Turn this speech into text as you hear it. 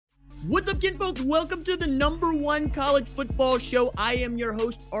up, kinfolk? Welcome to the #1 college football show. I am your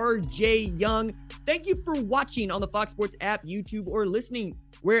host, RJ Young. Thank you for watching on the Fox Sports app, YouTube, or listening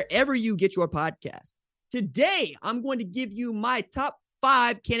wherever you get your podcast. Today, I'm going to give you my top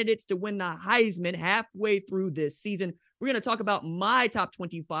 5 candidates to win the Heisman halfway through this season. We're going to talk about my top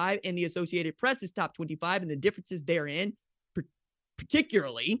 25 and the Associated Press's top 25 and the differences therein.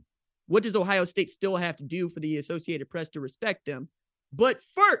 Particularly, what does Ohio State still have to do for the Associated Press to respect them? But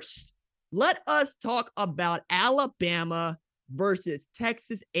first, let us talk about Alabama versus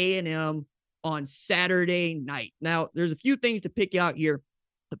Texas A&M on Saturday night. Now, there's a few things to pick out here.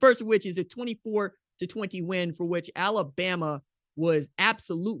 The first of which is a 24-20 win for which Alabama was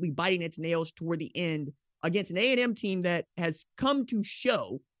absolutely biting its nails toward the end against an A&M team that has come to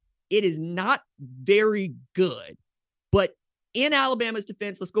show it is not very good. But in Alabama's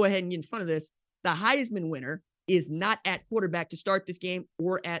defense, let's go ahead and get in front of this. The Heisman winner is not at quarterback to start this game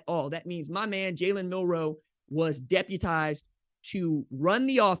or at all. That means my man, Jalen Milroe, was deputized to run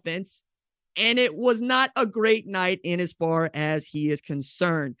the offense, and it was not a great night in as far as he is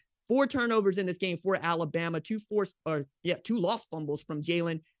concerned. 4 turnovers in this game for Alabama, 2 lost fumbles from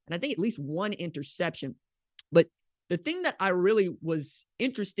Jalen, and I think at least 1 interception. But the thing that I really was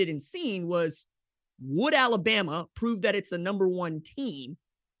interested in seeing was, would Alabama prove that it's a #1 team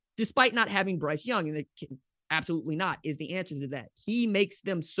despite not having Bryce Young? And absolutely not is the answer to that. He makes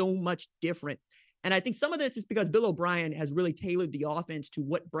them so much different. And I think some of this is because Bill O'Brien has really tailored the offense to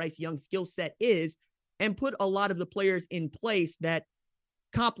what Bryce Young's skill set is and put a lot of the players in place that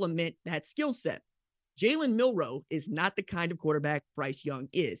complement that skill set. Jalen Milroe is not the kind of quarterback Bryce Young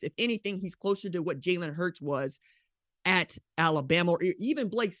is. If anything, he's closer to what Jalen Hurts was at Alabama, or even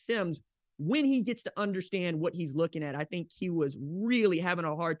Blake Sims when he gets to understand what he's looking at. I think he was really having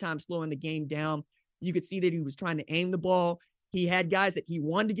a hard time slowing the game down. You could see that he was trying to aim the ball. He had guys that he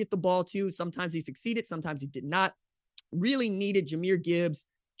wanted to get the ball to. Sometimes he succeeded, sometimes he did not. Really needed Jahmyr Gibbs,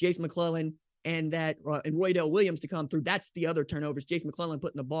 Jace McClellan, and Roydell Williams to come through. That's the other turnovers. Jace McClellan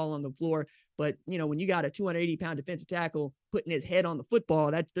putting the ball on the floor. But, when you got a 280-pound defensive tackle putting his head on the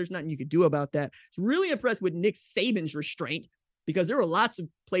football, there's nothing you could do about that. I was really impressed with Nick Saban's restraint, because there were lots of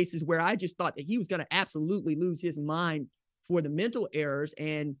places where I just thought that he was going to absolutely lose his mind for the mental errors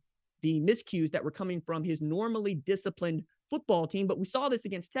and the miscues that were coming from his normally disciplined football team. But we saw this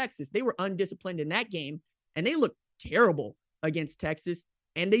against Texas. They were undisciplined in that game, and they looked terrible against Texas,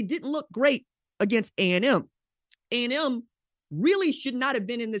 and they didn't look great against A&M. A&M really should not have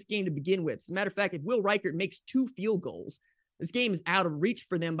been in this game to begin with. As a matter of fact, if Will Reichert makes 2 field goals, this game is out of reach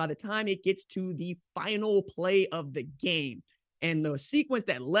for them by the time it gets to the final play of the game. And the sequence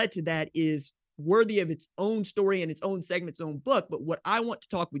that led to that is worthy of its own story and its own segment, its own book. But what I want to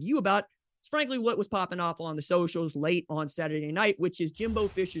talk with you about is frankly what was popping off on the socials late on Saturday night, which is Jimbo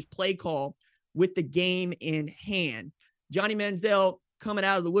Fisher's play call with the game in hand. Johnny Manziel coming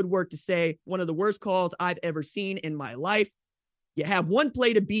out of the woodwork to say, one of the worst calls I've ever seen in my life. You have one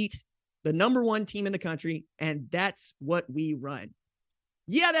play to beat the #1 team in the country, and that's what we run.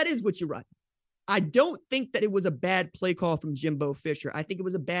 Yeah, that is what you run. I don't think that it was a bad play call from Jimbo Fisher. I think it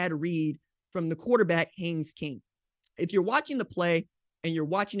was a bad read from the quarterback, Haynes King. If you're watching the play and you're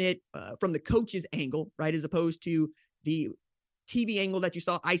watching it from the coach's angle, right, as opposed to the TV angle that you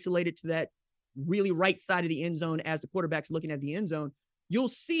saw isolated to that really right side of the end zone as the quarterback's looking at the end zone, you'll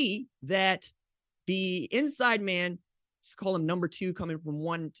see that the inside man, let's call him number 2, coming from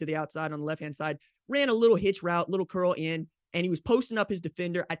 1 to the outside on the left-hand side, ran a little hitch route, little curl in, and he was posting up his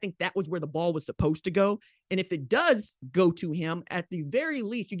defender. I think that was where the ball was supposed to go. And if it does go to him, at the very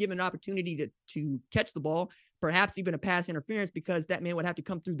least, you give him an opportunity to catch the ball, perhaps even a pass interference, because that man would have to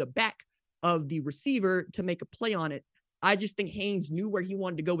come through the back of the receiver to make a play on it. I just think Haynes knew where he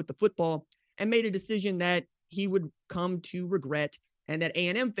wanted to go with the football and made a decision that he would come to regret, and that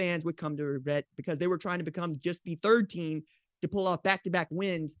A&M fans would come to regret, because they were trying to become just the 3rd team to pull off back-to-back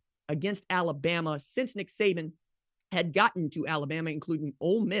wins against Alabama since Nick Saban had gotten to Alabama, including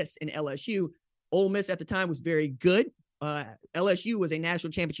Ole Miss and LSU. Ole Miss at the time was very good. LSU was a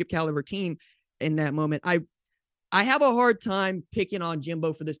national championship caliber team in that moment. I have a hard time picking on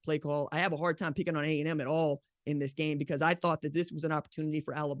Jimbo for this play call. I have a hard time picking on A&M at all in this game, because I thought that this was an opportunity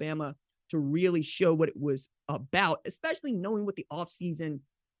for Alabama to really show what it was about, especially knowing what the offseason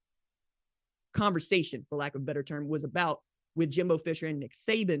conversation, for lack of a better term, was about with Jimbo Fisher and Nick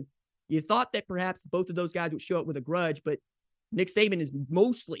Saban. You thought that perhaps both of those guys would show up with a grudge, but Nick Saban is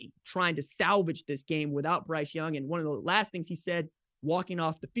mostly trying to salvage this game without Bryce Young. And one of the last things he said walking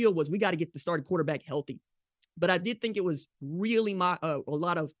off the field was, we got to get the starting quarterback healthy. But I did think it was really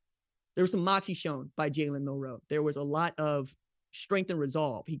there was some moxie shown by Jalen Milroe. There was a lot of strength and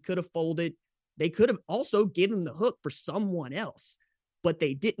resolve. He could have folded. They could have also given him the hook for someone else, but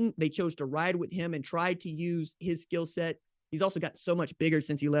they didn't. They chose to ride with him and tried to use his skill set. He's also got so much bigger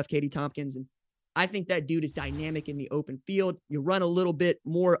since he left Katie Tompkins. And I think that dude is dynamic in the open field. You run a little bit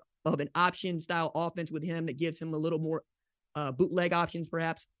more of an option style offense with him that gives him a little more bootleg options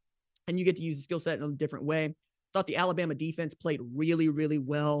perhaps. And you get to use the skill set in a different way. Thought the Alabama defense played really, really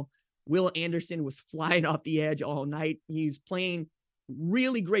well. Will Anderson was flying off the edge all night. He's playing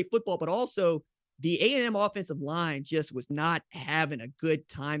really great football, but also the A&M offensive line just was not having a good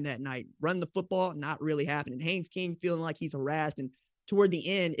time that night. Run the football, not really happening. Haynes King feeling like he's harassed. And toward the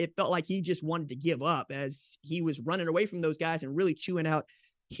end, it felt like he just wanted to give up as he was running away from those guys and really chewing out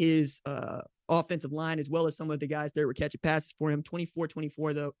his offensive line, as well as some of the guys that were catching passes for him.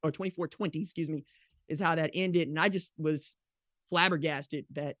 24-24, though, or 24-20, excuse me, is how that ended. And I just was flabbergasted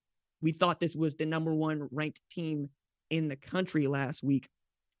that we thought this was the number one ranked team in the country last week.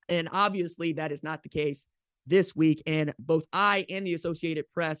 And obviously that is not the case this week. And both I and the Associated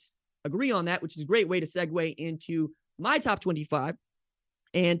Press agree on that, which is a great way to segue into my top 25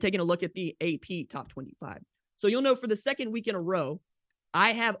 and taking a look at the AP top 25. So you'll know for the second week in a row,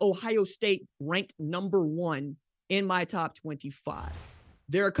 I have Ohio State ranked number one in my top 25.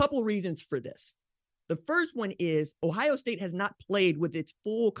 There are a couple reasons for this. The first one is Ohio State has not played with its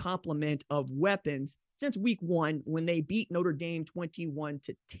full complement of weapons since week one when they beat Notre Dame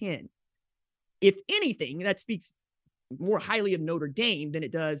 21-10. If anything, that speaks more highly of Notre Dame than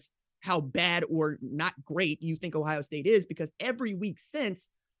it does how bad or not great you think Ohio State is, because every week since,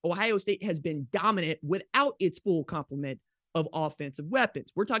 Ohio State has been dominant without its full complement of offensive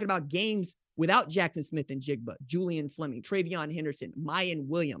weapons. We're talking about games without Jackson Smith-Njigba, Julian Fleming, Travion Henderson, Mayan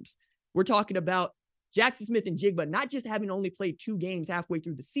Williams. We're talking about Jackson Smith-Njigba not just having only played 2 games halfway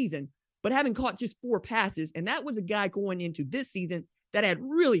through the season, but having caught just 4 passes. And that was a guy going into this season that had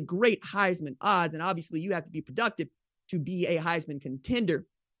really great Heisman odds. And obviously you have to be productive to be a Heisman contender.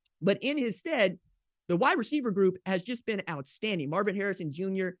 But in his stead, the wide receiver group has just been outstanding. Marvin Harrison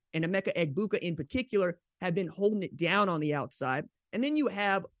Jr. and Emeka Egbuka in particular have been holding it down on the outside. And then you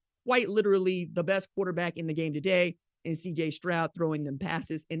have quite literally the best quarterback in the game today in CJ Stroud throwing them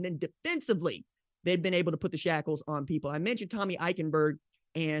passes. And then defensively, they've been able to put the shackles on people. I mentioned Tommy Eichenberg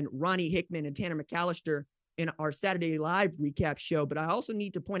and Ronnie Hickman and Tanner McAllister in our Saturday Live recap show. But I also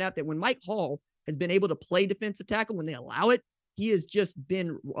need to point out that when Mike Hall has been able to play defensive tackle when they allow it, he has just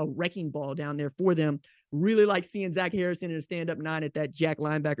been a wrecking ball down there for them. Really like seeing Zach Harrison in a stand-up 9 at that jack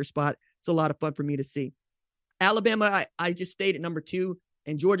linebacker spot. It's a lot of fun for me to see. Alabama, I just stayed at number 2,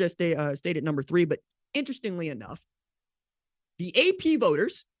 and Georgia stayed at number 3. But interestingly enough, the AP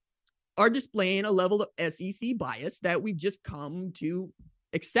voters are displaying a level of SEC bias that we've just come to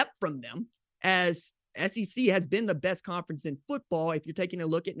accept from them, as SEC has been the best conference in football if you're taking a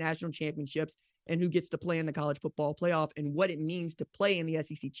look at national championships and who gets to play in the college football playoff and what it means to play in the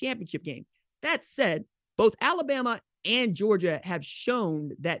SEC championship game. That said, both Alabama and Georgia have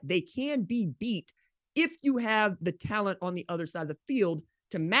shown that they can be beat if you have the talent on the other side of the field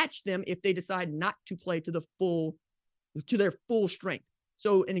to match them if they decide not to play to their full strength.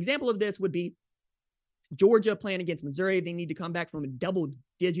 So an example of this would be Georgia playing against Missouri. They need to come back from a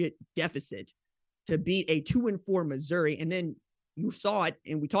double-digit deficit to beat a 2-4 Missouri. And then you saw it,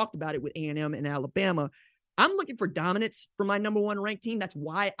 and we talked about it with A&M and Alabama. I'm looking for dominance for my number 1 ranked team. That's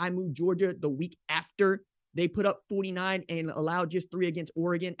why I moved Georgia the week after they put up 49 and allowed just 3 against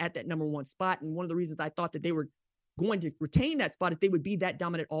Oregon at that number 1 spot. And one of the reasons I thought that they were going to retain that spot is they would be that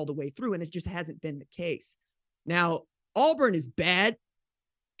dominant all the way through, and it just hasn't been the case. Now, Auburn is bad,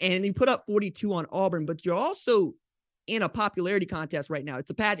 and you put up 42 on Auburn, but you're also in a popularity contest right now.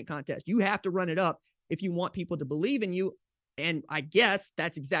 It's a pageant contest. You have to run it up if you want people to believe in you. And I guess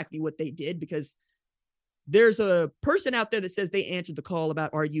that's exactly what they did, because there's a person out there that says they answered the call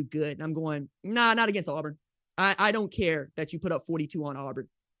about, are you good? And I'm going, nah, not against Auburn. I don't care that you put up 42 on Auburn.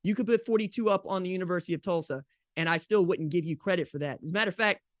 You could put 42 up on the University of Tulsa, and I still wouldn't give you credit for that. As a matter of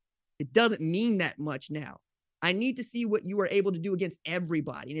fact, it doesn't mean that much now. I need to see what you are able to do against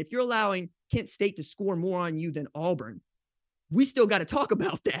everybody. And if you're allowing Kent State to score more on you than Auburn, we still got to talk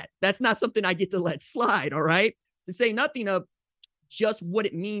about that. That's not something I get to let slide, all right? To say nothing of just what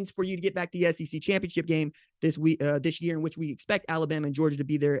it means for you to get back to the SEC championship game this year, in which we expect Alabama and Georgia to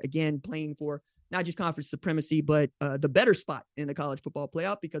be there again, playing for not just conference supremacy, but the better spot in the college football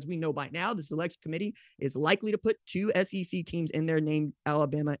playoff, because we know by now the selection committee is likely to put 2 SEC teams in there named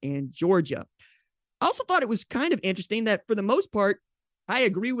Alabama and Georgia. I also thought it was kind of interesting that for the most part, I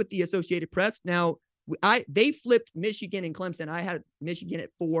agree with the Associated Press. Now, they flipped Michigan and Clemson. I had Michigan at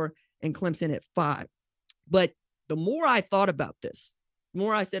 4 and Clemson at 5. But the more I thought about this, the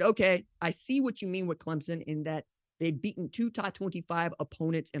more I said, okay, I see what you mean with Clemson in that they've beaten 2 top 25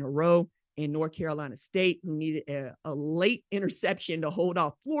 opponents in a row in North Carolina State, who needed a late interception to hold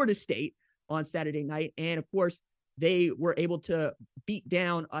off Florida State on Saturday night. And of course, they were able to beat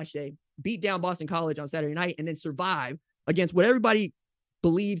down Boston College on Saturday night and then survive against what everybody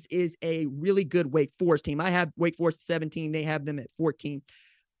believes is a really good Wake Forest team. I have Wake Forest at 17. They have them at 14.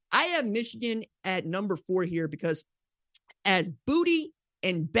 I have Michigan at number 4 here because as booty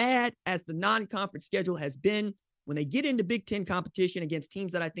and bad as the non-conference schedule has been, when they get into Big Ten competition against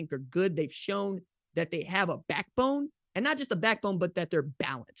teams that I think are good, they've shown that they have a backbone, and not just a backbone, but that they're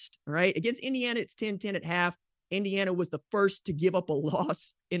balanced. All right. Against Indiana, it's 10-10 at half. Indiana was the first to give up a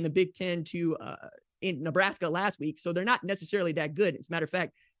loss in the Big Ten to in Nebraska last week. So they're not necessarily that good. As a matter of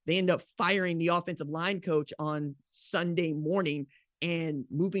fact, they end up firing the offensive line coach on Sunday morning and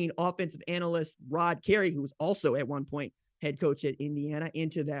moving offensive analyst Rod Carey, who was also at one point head coach at Indiana,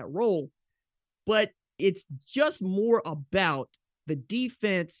 into that role. But it's just more about the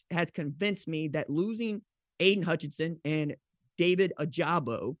defense has convinced me that losing Aiden Hutchinson and David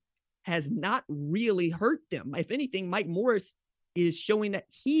Ajabo has not really hurt them. If anything, Mike Morris is showing that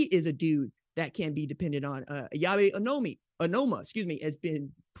he is a dude that can be depended on. Yabe Onoma, has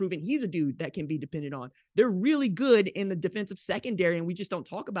been proven he's a dude that can be depended on. They're really good in the defensive secondary, and we just don't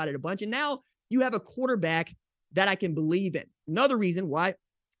talk about it a bunch. And now you have a quarterback that I can believe in. Another reason why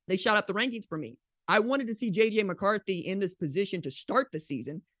they shot up the rankings for me. I wanted to see J.J. McCarthy in this position to start the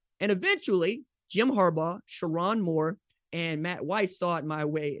season. And eventually, Jim Harbaugh, Sharon Moore, and Matt Weiss saw it my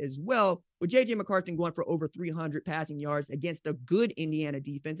way as well, with J.J. McCarthy going for over 300 passing yards against a good Indiana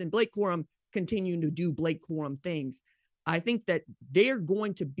defense, and Blake Corum continuing to do Blake Corum things. I think that they're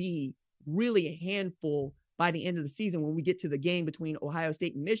going to be really a handful by the end of the season when we get to the game between Ohio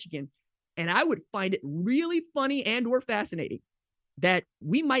State and Michigan. And I would find it really funny and or fascinating that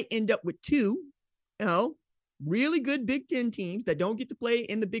we might end up with two, really good Big Ten teams that don't get to play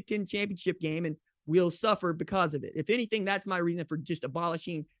in the Big Ten championship game, and we'll suffer because of it. If anything, that's my reason for just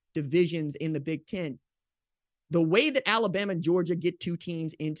abolishing divisions in the Big Ten. The way that Alabama and Georgia get two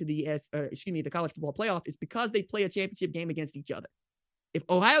teams into the college football playoff is because they play a championship game against each other. If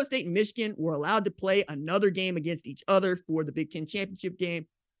Ohio State and Michigan were allowed to play another game against each other for the Big Ten championship game,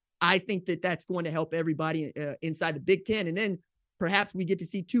 I think that that's going to help everybody inside the Big Ten. And then perhaps we get to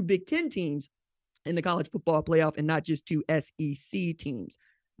see two Big Ten teams in the college football playoff and not just two SEC teams.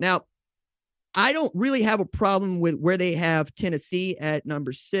 Now, I don't really have a problem with where they have Tennessee at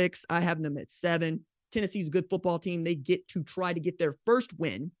number 6. I have them at 7. Tennessee's a good football team. They get to try to get their first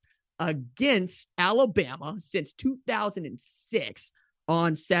win against Alabama since 2006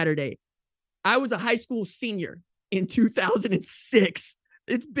 on Saturday. I was a high school senior in 2006.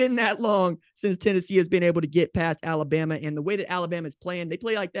 It's been that long since Tennessee has been able to get past Alabama, and the way that Alabama is playing, they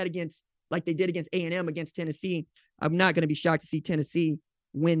play like that like they did against A&M against Tennessee. I'm not going to be shocked to see Tennessee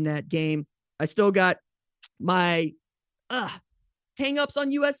win that game. I still got my hang-ups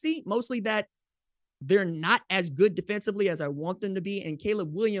on USC, mostly that they're not as good defensively as I want them to be, and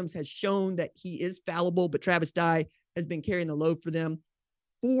Caleb Williams has shown that he is fallible, but Travis Dye has been carrying the load for them.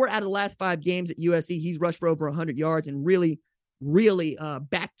 4 out of the last 5 games at USC, he's rushed for over 100 yards and really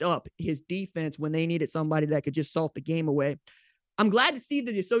backed up his defense when they needed somebody that could just salt the game away. I'm glad to see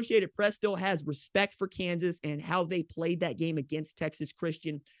that the Associated Press still has respect for Kansas and how they played that game against Texas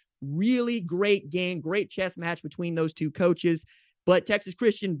Christian. Really great game, great chess match between those two coaches. But Texas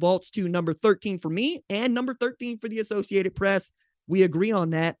Christian vaults to number 13 for me and number 13 for the Associated Press. We agree on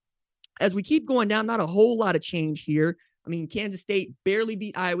that. As we keep going down, not a whole lot of change here. I mean, Kansas State barely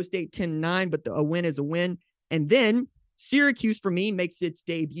beat Iowa State 10-9, but a win is a win. And then Syracuse, for me, makes its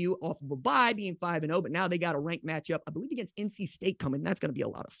debut off of a bye, being 5-0, but now they got a ranked matchup, I believe, against NC State coming. That's going to be a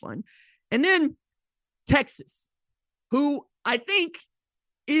lot of fun. And then Texas, who I think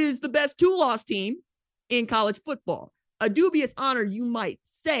is the best 2-loss team in college football. A dubious honor, you might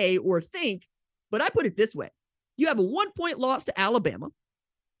say or think, but I put it this way. You have a 1-point loss to Alabama,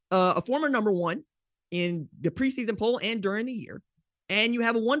 a former number 1 in the preseason poll and during the year, and you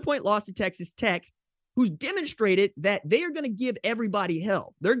have a 1-point loss to Texas Tech, who's demonstrated that they are going to give everybody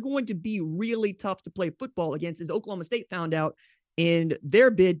hell. They're going to be really tough to play football against, as Oklahoma State found out in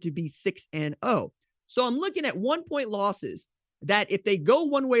their bid to be 6-0. So I'm looking at 1-point losses that if they go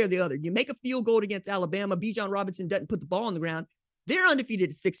one way or the other, you make a field goal against Alabama, Bijan Robinson doesn't put the ball on the ground, they're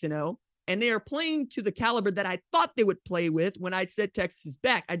undefeated at 6-0, and they are playing to the caliber that I thought they would play with when I said Texas is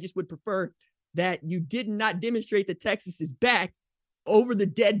back. I just would prefer that you did not demonstrate that Texas is back over the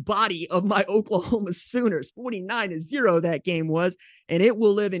dead body of my Oklahoma Sooners. 49-0 that game was, and it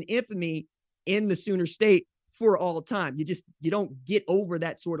will live in infamy in the Sooner State. for all time. You don't get over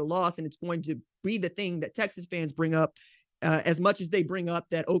that sort of loss, and it's going to be the thing that Texas fans bring up as much as they bring up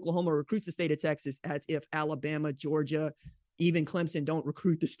that Oklahoma recruits the state of Texas, as if Alabama, Georgia, even Clemson don't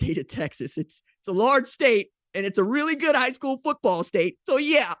recruit the state of Texas. It's a large state, and it's a really good high school football state. So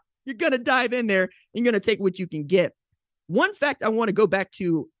yeah, you're going to dive in there. You're going to take what you can get. One fact I want to go back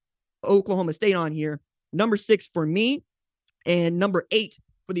to Oklahoma State on here, number 6 for me and number 8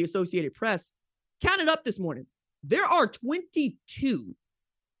 for the Associated Press, counted up this morning. There are 22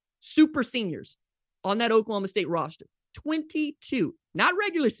 super seniors on that Oklahoma State roster. 22, not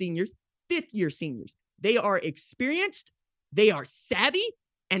regular seniors, 5th-year seniors. They are experienced, they are savvy,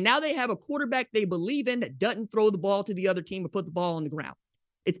 and now they have a quarterback they believe in that doesn't throw the ball to the other team or put the ball on the ground.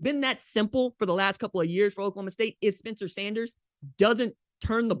 It's been that simple for the last couple of years for Oklahoma State. If Spencer Sanders doesn't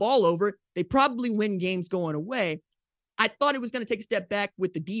turn the ball over, they probably win games going away. I thought it was going to take a step back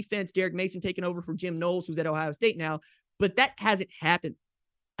with the defense, Derek Mason taking over for Jim Knowles, who's at Ohio State now, but that hasn't happened.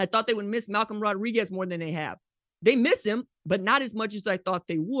 I thought they would miss Malcolm Rodriguez more than they have. They miss him, but not as much as I thought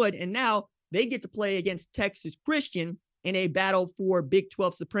they would, and now they get to play against Texas Christian in a battle for Big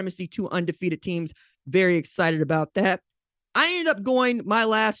 12 supremacy, 2 undefeated teams. Very excited about that. I ended up going my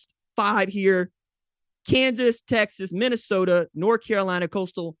last 5 here: Kansas, Texas, Minnesota, North Carolina,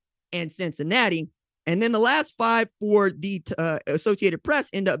 Coastal, and Cincinnati. And then the last 5 for the Associated Press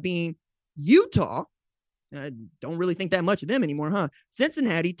end up being Utah. I don't really think that much of them anymore, huh?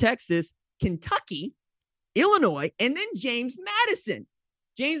 Cincinnati, Texas, Kentucky, Illinois, and then James Madison.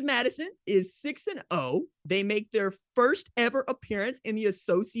 James Madison is 6-0. They make their first ever appearance in the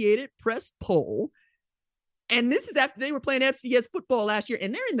Associated Press poll. And this is after they were playing FCS football last year,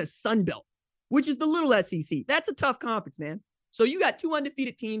 and they're in the Sun Belt, which is the little SEC. That's a tough conference, man. So you got 2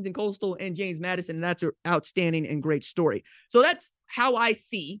 undefeated teams in Coastal and James Madison, and that's an outstanding and great story. So that's how I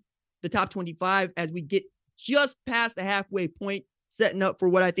see the top 25 as we get just past the halfway point, setting up for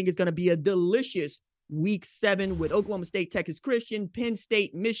what I think is going to be a delicious Week 7 with Oklahoma State, Texas Christian, Penn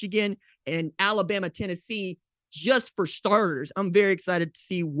State, Michigan, and Alabama, Tennessee, just for starters. I'm very excited to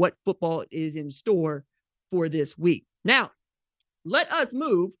see what football is in store for this week. Now, let us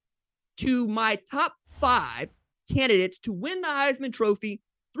move to my top 5 candidates to win the Heisman Trophy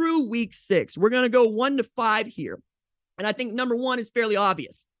through Week 6. We're going to go 1 to 5 here. And I think number 1 is fairly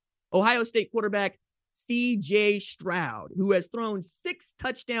obvious. Ohio State quarterback C.J. Stroud, who has thrown 6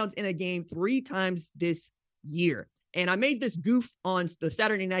 touchdowns in a game 3 times this year. And I made this goof on the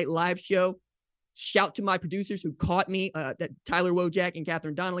Saturday Night Live show. Shout to my producers who caught me, Tyler Wojak and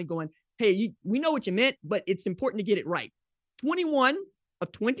Catherine Donnelly, going, hey, we know what you meant, but it's important to get it right. 21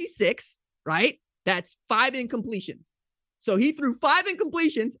 of 26, right? That's 5 incompletions. So he threw 5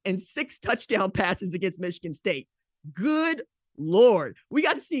 incompletions and 6 touchdown passes against Michigan State. Good Lord. We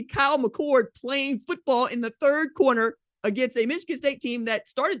got to see Kyle McCord playing football in the 3rd quarter against a Michigan State team that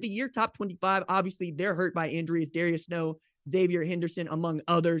started the year top 25. Obviously, they're hurt by injuries. Darius Snow, Xavier Henderson, among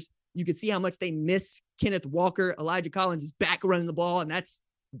others. You can see how much they miss Kenneth Walker. Elijah Collins is back running the ball, and that's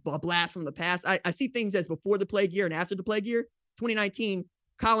a blast from the past. I see things as before the plague year and after the plague year. 2019,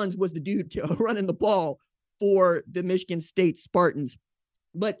 Collins was the dude running the ball for the Michigan State Spartans.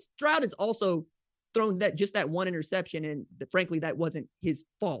 But Stroud has also thrown that one interception, and frankly, that wasn't his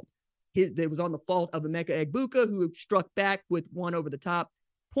fault. It was on the fault of Emeka Egbuka, who struck back with one over the top.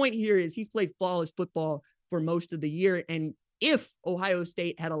 Point here is he's played flawless football for most of the year, and if Ohio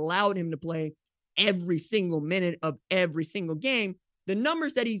State had allowed him to play every single minute of every single game, the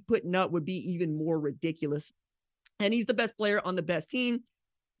numbers that he's putting up would be even more ridiculous. And he's the best player on the best team.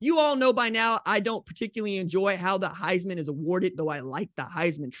 You all know by now, I don't particularly enjoy how the Heisman is awarded, though I like the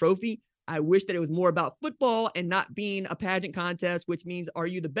Heisman Trophy. I wish that it was more about football and not being a pageant contest, which means, are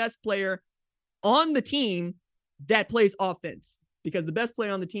you the best player on the team that plays offense? Because the best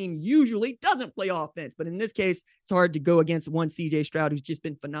player on the team usually doesn't play offense. But in this case, it's hard to go against one C.J. Stroud, who's just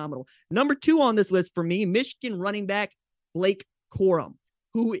been phenomenal. Number 2 on this list for me, Michigan running back Blake Corum,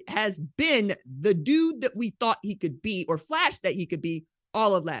 who has been the dude that we thought he could be, or flashed that he could be,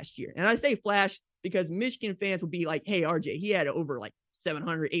 all of last year. And I say flash because Michigan fans would be like, hey, RJ, he had over like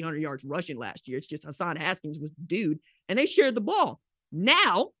 700, 800 yards rushing last year. It's just Hassan Haskins was the dude, and they shared the ball.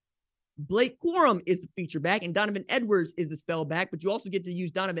 Now, Blake Corum is the feature back, and Donovan Edwards is the spell back, but you also get to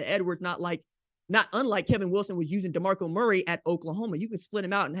use Donovan Edwards, not unlike Kevin Wilson was using DeMarco Murray at Oklahoma. You can split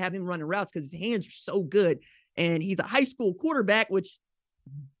him out and have him running routes because his hands are so good, and he's a high school quarterback, which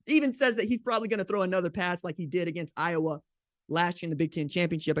even says that he's probably going to throw another pass like he did against Iowa last year in the Big Ten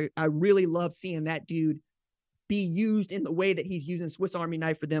Championship. I really love seeing that dude be used in the way that he's using Swiss Army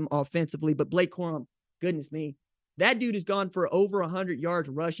knife for them offensively. But Blake Corum, goodness me, that dude has gone for over 100 yards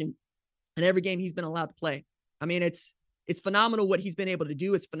rushing in every game he's been allowed to play. I mean, it's phenomenal what he's been able to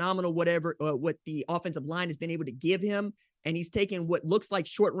do. It's phenomenal what the offensive line has been able to give him. And he's taken what looks like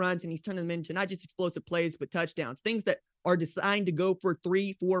short runs and he's turning them into not just explosive plays, but touchdowns, things that are designed to go for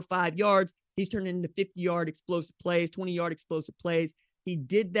 3, 4, 5 yards. He's turning into 50-yard explosive plays, 20-yard explosive plays. He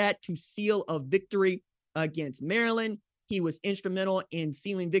did that to seal a victory against Maryland. He was instrumental in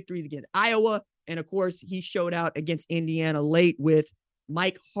sealing victories against Iowa. And of course, he showed out against Indiana late with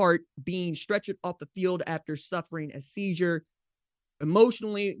Mike Hart being stretchered off the field after suffering a seizure.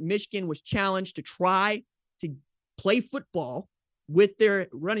 Emotionally, Michigan was challenged to try to play football with their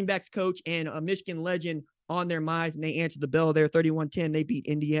running backs coach and a Michigan legend on their minds, and they answered the bell there, 31-10. They beat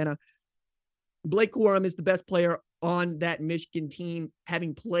Indiana. Blake Corum is the best player on that Michigan team,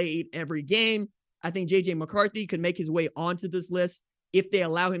 having played every game. I think J.J. McCarthy could make his way onto this list if they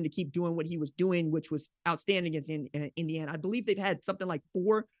allow him to keep doing what he was doing, which was outstanding against Indiana. I believe they've had something like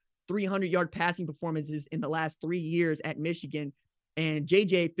 4 300-yard passing performances in the last 3 years at Michigan, and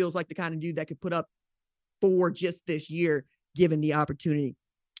J.J. feels like the kind of dude that could put up 4 just this year, given the opportunity.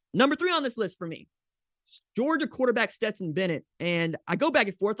 Number 3 on this list for me, Georgia quarterback Stetson Bennett. And I go back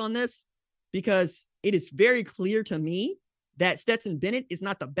and forth on this because it is very clear to me that Stetson Bennett is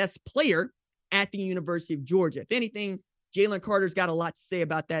not the best player at the University of Georgia. If anything, Jalen Carter's got a lot to say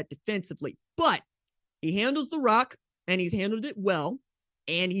about that defensively. But he handles the rock, and he's handled it well,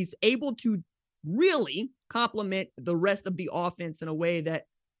 and he's able to really complement the rest of the offense in a way that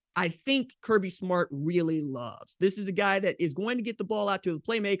I think Kirby Smart really loves. This is a guy that is going to get the ball out to the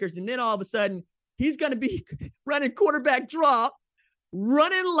playmakers, and then all of a sudden, he's going to be running quarterback draw,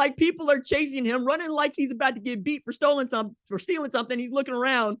 running like people are chasing him, running like he's about to get beat for stealing something. He's looking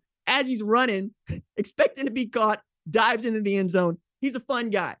around as he's running, expecting to be caught, dives into the end zone. He's a fun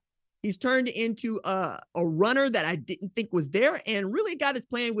guy. He's turned into a runner that I didn't think was there, and really a guy that's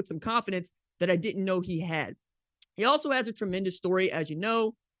playing with some confidence that I didn't know he had. He also has a tremendous story, as you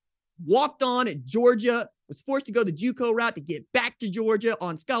know. Walked on at Georgia, was forced to go the JUCO route to get back to Georgia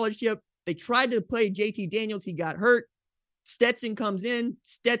on scholarship. They tried to play JT Daniels. He got hurt. Stetson comes in.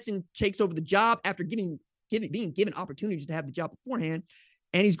 Stetson takes over the job after being given opportunities to have the job beforehand,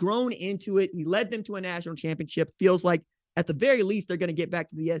 and he's grown into it. He led them to a national championship. Feels like at the very least they're going to get back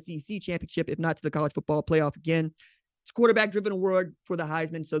to the SEC championship, if not to the college football playoff again. It's quarterback-driven award for the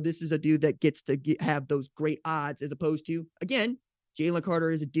Heisman, so this is a dude that gets to have those great odds as opposed to, again, Jalen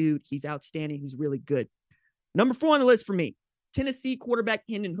Carter is a dude. He's outstanding. He's really good. Number 4 on the list for me, Tennessee quarterback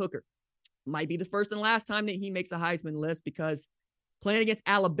Hendon Hooker. Might be the first and last time that he makes a Heisman list because playing against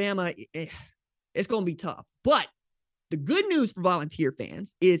Alabama, it's going to be tough. But the good news for Volunteer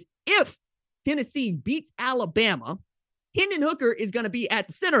fans is if Tennessee beats Alabama, Hendon Hooker is going to be at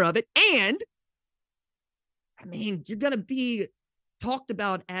the center of it. And, I mean, you're going to be talked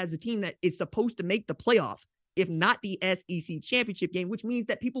about as a team that is supposed to make the playoff, if not the SEC championship game, which means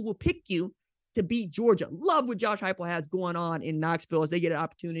that people will pick you to beat Georgia. Love what Josh Heupel has going on in Knoxville as they get an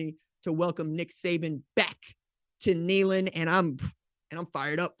opportunity to welcome Nick Saban back to Neyland. And I'm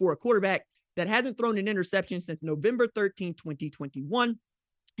fired up for a quarterback that hasn't thrown an interception since November 13, 2021.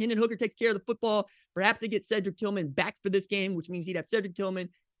 Hendon Hooker takes care of the football. Perhaps they get Cedric Tillman back for this game, which means he'd have Cedric Tillman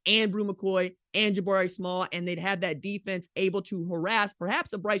and Brew McCoy and Jabari Small, and they'd have that defense able to harass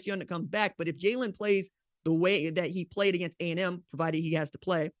perhaps a Bryce Young that comes back. But if Jalen plays the way that he played against A&M, provided he has to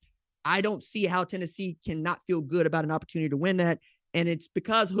play, I don't see how Tennessee cannot feel good about an opportunity to win that. And it's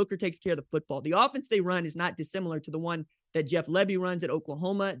because Hooker takes care of the football. The offense they run is not dissimilar to the one that Jeff Lebby runs at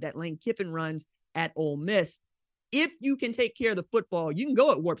Oklahoma, that Lane Kiffin runs at Ole Miss. If you can take care of the football, you can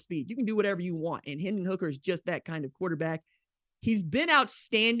go at warp speed. You can do whatever you want. And Hendon Hooker is just that kind of quarterback. He's been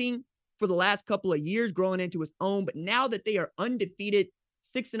outstanding for the last couple of years, growing into his own. But now that they are undefeated,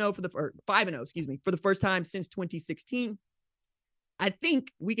 5-0, for the first time since 2016, I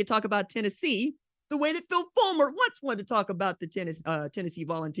think we could talk about Tennessee the way that Phil Fulmer once wanted to talk about the Tennessee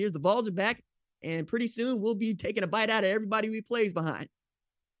Volunteers. The Vols are back, and pretty soon we'll be taking a bite out of everybody we plays behind.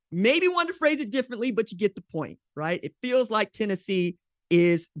 Maybe want to phrase it differently, but you get the point, right? It feels like Tennessee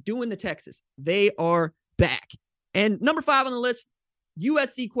is doing the Texas. They are back. And number 5 on the list,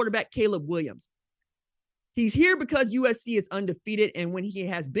 USC quarterback Caleb Williams. He's here because USC is undefeated, and when he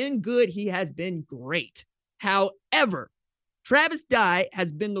has been good, he has been great. However, Travis Dye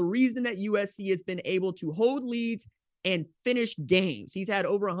has been the reason that USC has been able to hold leads and finish games. He's had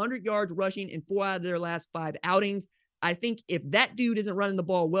over 100 yards rushing in 4 out of their last 5 outings. I think if that dude isn't running the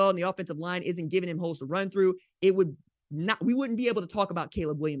ball well and the offensive line isn't giving him holes to run through, we wouldn't be able to talk about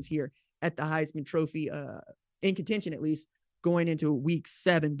Caleb Williams here at the Heisman Trophy, in contention at least, going into week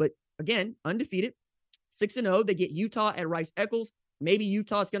 7. But again, undefeated, 6-0. They get Utah at Rice-Eccles. Maybe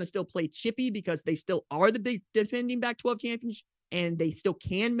Utah's going to still play chippy because they still are the big defending Pac-12 champions and they still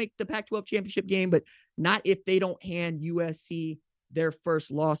can make the Pac-12 championship game, but not if they don't hand USC their first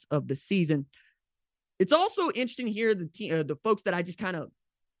loss of the season. It's also interesting here, the folks that I just kind of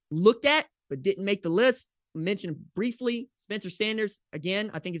looked at but didn't make the list. Mentioned briefly, Spencer Sanders, again,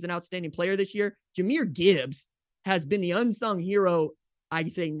 I think is an outstanding player this year. Jahmyr Gibbs has been the unsung hero,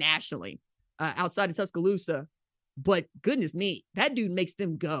 I'd say nationally, outside of Tuscaloosa. But goodness me, that dude makes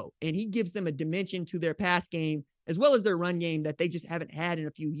them go. And he gives them a dimension to their pass game as well as their run game that they just haven't had in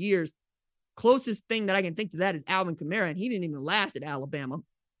a few years. Closest thing that I can think to that is Alvin Kamara, and he didn't even last at Alabama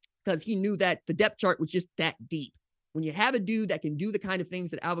because he knew that the depth chart was just that deep. When you have a dude that can do the kind of things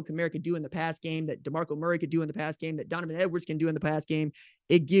that Alvin Kamara could do in the pass game, that DeMarco Murray could do in the pass game, that Donovan Edwards can do in the pass game,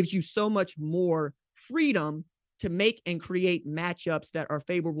 it gives you so much more freedom to make and create matchups that are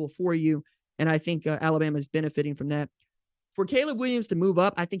favorable for you. And I think Alabama is benefiting from that. For Caleb Williams to move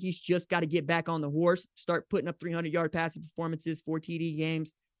up, I think he's just got to get back on the horse, start putting up 300-yard passing performances, 4 TD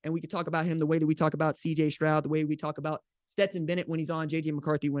games. And we could talk about him the way that we talk about CJ Stroud, the way we talk about Stetson Bennett when he's on, JJ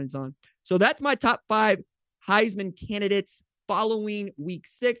McCarthy when it's on. So that's my top 5 Heisman candidates following week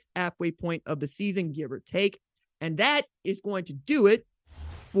 6, halfway point of the season, give or take. And that is going to do it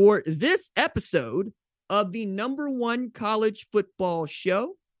for this episode of the #1 college football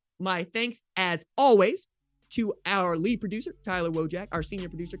show. My thanks, as always, to our lead producer, Tyler Wojak, our senior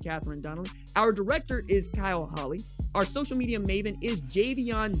producer, Catherine Donnelly. Our director is Kyle Holly. Our social media maven is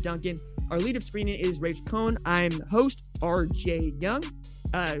Javion Duncan. Our lead of screening is Rachel Cohn. I'm the host, RJ Young.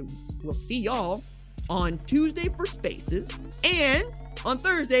 We'll see y'all on Tuesday for Spaces and on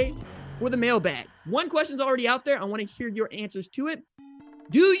Thursday for the mailbag. One question's already out there. I want to hear your answers to it.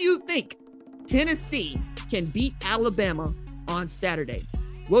 Do you think Tennessee can beat Alabama on Saturday?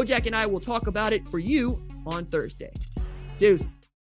 Wojak and I will talk about it for you on Thursday. Deuces.